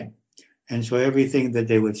own right. And so everything that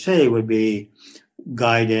they would say would be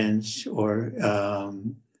guidance or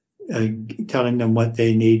telling them what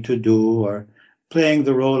they need to do, or playing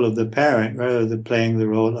the role of the parent rather than playing the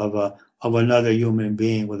role of another human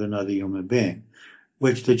being with another human being,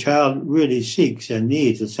 which the child really seeks and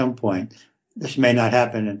needs at some point. This may not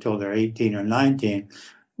happen until they're 18 or 19,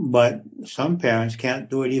 but some parents can't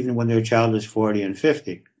do it even when their child is 40 and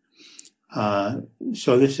 50.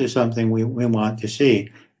 So this is something we want to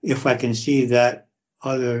see. If I can see that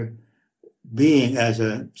other being as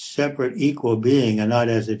a separate, equal being and not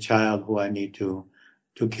as a child who I need to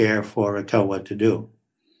care for or tell what to do.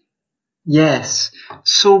 Yes.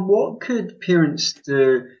 So what could parents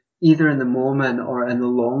do either in the moment or in the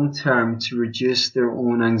long term to reduce their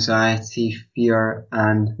own anxiety, fear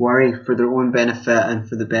and worry for their own benefit and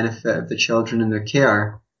for the benefit of the children in their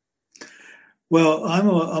care? Well,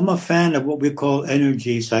 I'm a fan of what we call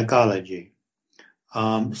energy psychology.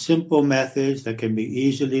 Simple methods that can be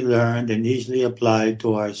easily learned and easily applied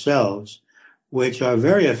to ourselves, which are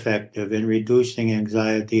very effective in reducing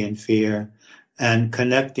anxiety and fear and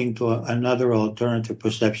connecting to another alternative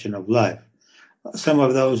perception of life. Some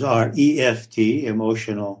of those are EFT,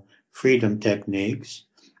 emotional freedom techniques,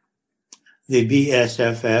 the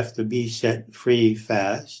BSFF, the Be Set Free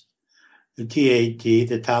Fast, the TAT,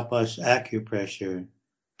 the Tapas acupressure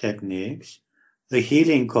techniques, the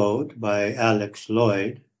Healing Code by Alex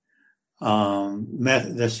Lloyd, the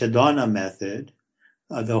Sedona method,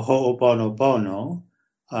 the Ho'oponopono,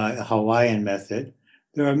 Hawaiian method.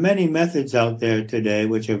 There are many methods out there today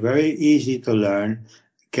which are very easy to learn,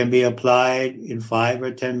 can be applied in 5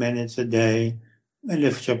 or 10 minutes a day, and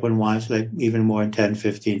if someone wants, like even more, 10,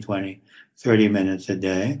 15, 20, 30 minutes a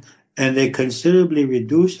day. And they considerably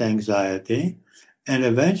reduce anxiety and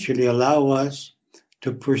eventually allow us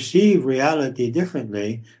to perceive reality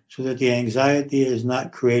differently so that the anxiety is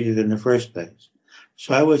not created in the first place.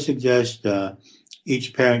 So I would suggest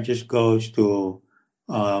each parent just goes to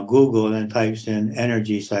Google and types in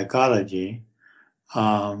energy psychology,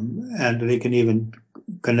 and they can even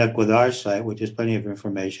connect with our site, which has plenty of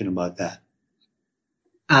information about that.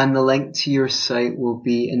 And the link to your site will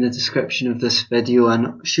be in the description of this video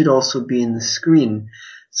and should also be in the screen.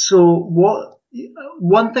 So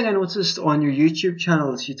one thing I noticed on your YouTube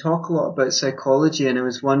channel is you talk a lot about psychology, and I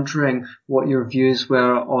was wondering what your views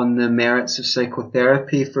were on the merits of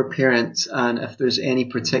psychotherapy for parents, and if there's any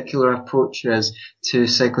particular approaches to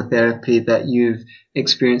psychotherapy that you've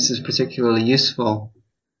experienced as particularly useful.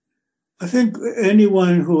 I think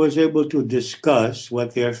anyone who is able to discuss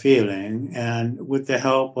what they're feeling and with the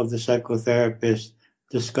help of the psychotherapist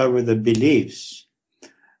discover the beliefs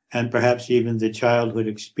and perhaps even the childhood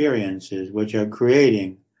experiences which are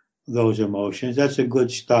creating those emotions, that's a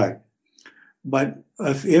good start. But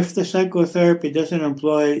if the psychotherapy doesn't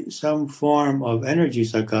employ some form of energy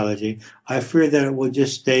psychology, I fear that it will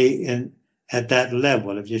just stay at that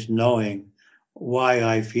level of just knowing why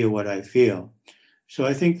I feel what I feel. So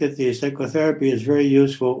I think that the psychotherapy is very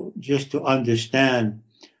useful just to understand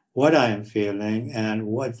what I am feeling and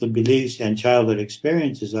what the beliefs and childhood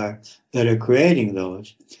experiences are that are creating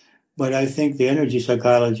those. But I think the energy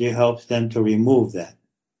psychology helps them to remove that.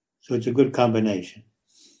 So it's a good combination.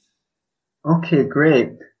 Okay,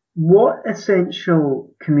 great. What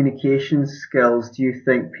essential communication skills do you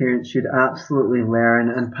think parents should absolutely learn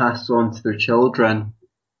and pass on to their children?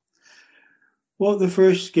 Well, the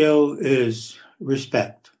first skill is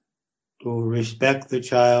respect. To respect the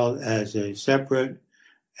child as a separate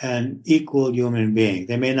and equal human being.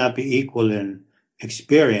 They may not be equal in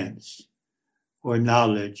experience or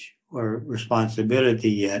knowledge or responsibility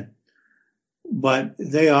yet, but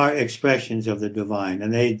they are expressions of the divine,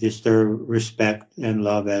 and they deserve respect and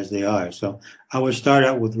love as they are. So I would start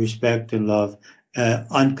out with respect and love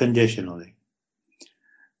unconditionally.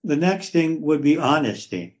 The next thing would be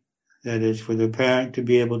honesty. That is, for the parent to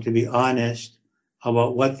be able to be honest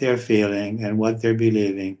about what they're feeling and what they're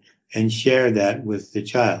believing and share that with the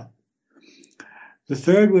child. The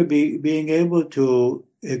third would be being able to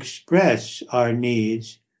express our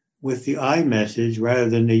needs with the I message rather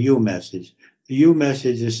than the you message. The you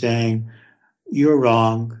message is saying, you're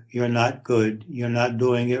wrong, you're not good, you're not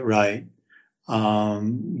doing it right,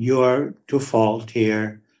 you're to fault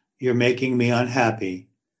here, you're making me unhappy.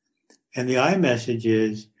 And the I message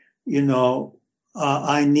is,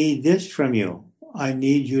 I need this from you. I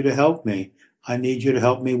need you to help me. I need you to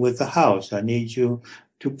help me with the house. I need you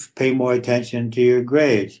to pay more attention to your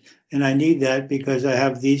grades. And I need that because I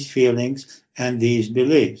have these feelings and these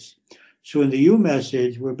beliefs. So in the you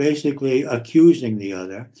message, we're basically accusing the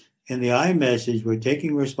other. In the I message, we're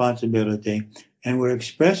taking responsibility and we're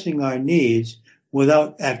expressing our needs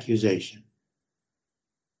without accusation.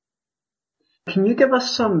 Can you give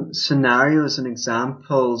us some scenarios and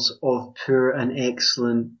examples of poor and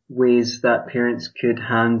excellent ways that parents could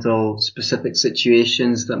handle specific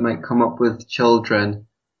situations that might come up with children?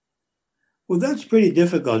 Well, that's pretty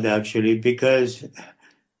difficult, actually, because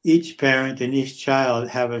each parent and each child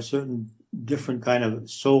have a certain different kind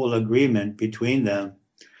of soul agreement between them.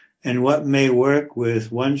 And what may work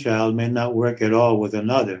with one child may not work at all with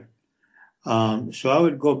another. So I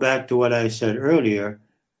would go back to what I said earlier.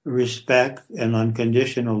 Respect and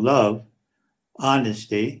unconditional love,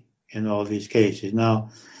 honesty in all these cases. Now,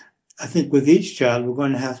 I think with each child, we're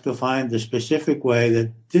going to have to find the specific way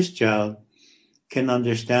that this child can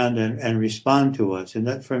understand and respond to us. And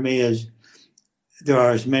that for me is, there are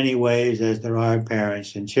as many ways as there are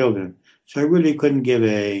parents and children. So I really couldn't give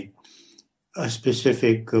a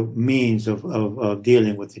specific means of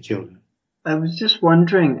dealing with the children. I was just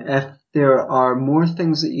wondering if there are more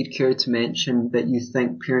things that you'd care to mention that you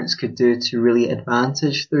think parents could do to really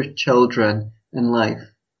advantage their children in life.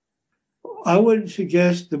 I would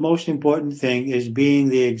suggest the most important thing is being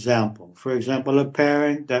the example. For example, a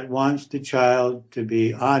parent that wants the child to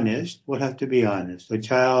be honest will have to be honest.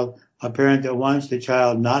 A parent that wants the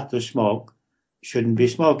child not to smoke shouldn't be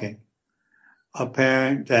smoking. A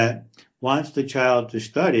parent that wants the child to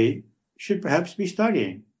study should perhaps be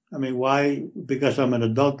studying. I mean, why? Because I'm an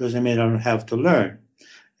adult doesn't mean I don't have to learn.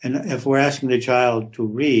 And if we're asking the child to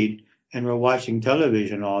read and we're watching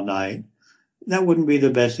television all night, that wouldn't be the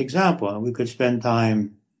best example. We could spend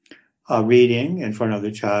time reading in front of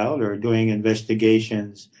the child or doing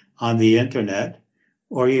investigations on the internet,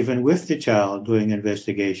 or even with the child doing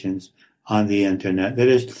investigations on the internet. That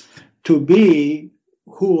is, to be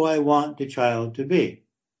who I want the child to be.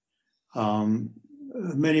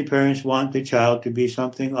 Many parents want the child to be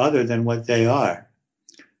something other than what they are.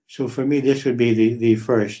 So for me, this would be the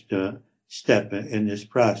first step in this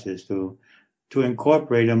process, to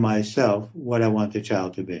incorporate in myself what I want the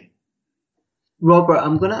child to be. Robert,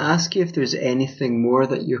 I'm going to ask you if there's anything more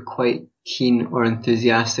that you're quite keen or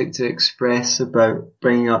enthusiastic to express about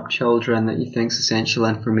bringing up children that you think is essential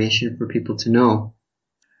information for people to know.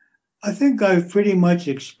 I think I've pretty much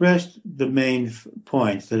expressed the main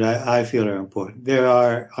points that I feel are important. There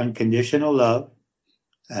are unconditional love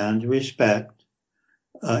and respect,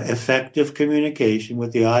 effective communication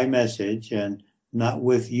with the I message and not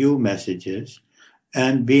with you messages,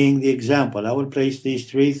 and being the example. I would place these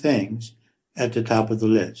three things at the top of the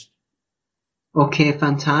list. Okay,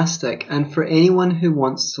 fantastic. And for anyone who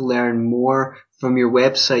wants to learn more from your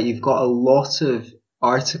website, you've got a lot of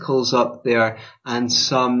articles up there, and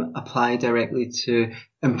some apply directly to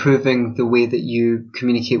improving the way that you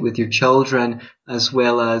communicate with your children, as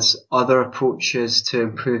well as other approaches to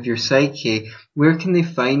improve your psyche. Where can they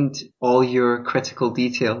find all your critical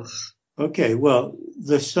details? Okay, well,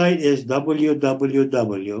 the site is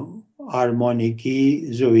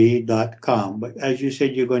www.harmonikizui.com, but as you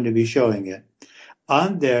said, you're going to be showing it.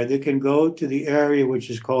 On there, they can go to the area which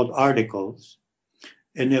is called articles,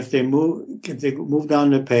 and if they move down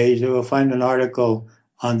the page, they will find an article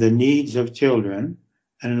on the needs of children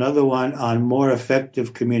and another one on more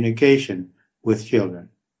effective communication with children.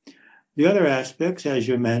 The other aspects, as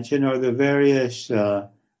you mentioned, are the various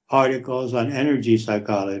articles on energy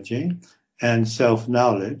psychology and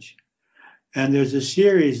self-knowledge. And there's a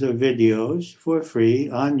series of videos for free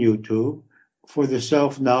on YouTube for the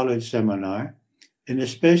self-knowledge seminar, and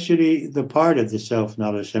especially the part of the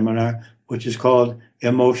self-knowledge seminar which is called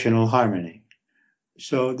emotional harmony.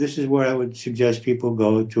 So this is where I would suggest people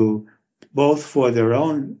go to, both for their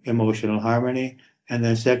own emotional harmony and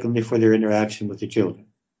then secondly for their interaction with the children.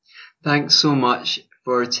 Thanks so much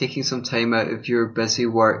for taking some time out of your busy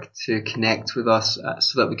work to connect with us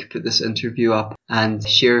so that we could put this interview up and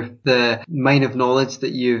share the mine of knowledge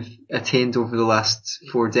that you've attained over the last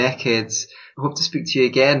 4 decades. I hope to speak to you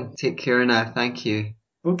again. Take care now. Thank you.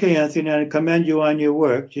 Okay, Anthony, I commend you on your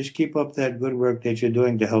work. Just keep up that good work that you're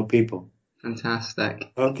doing to help people.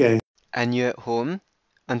 Fantastic. Okay. And you at home,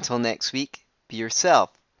 until next week, be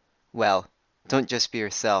yourself. Well, don't just be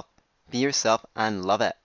yourself and love it.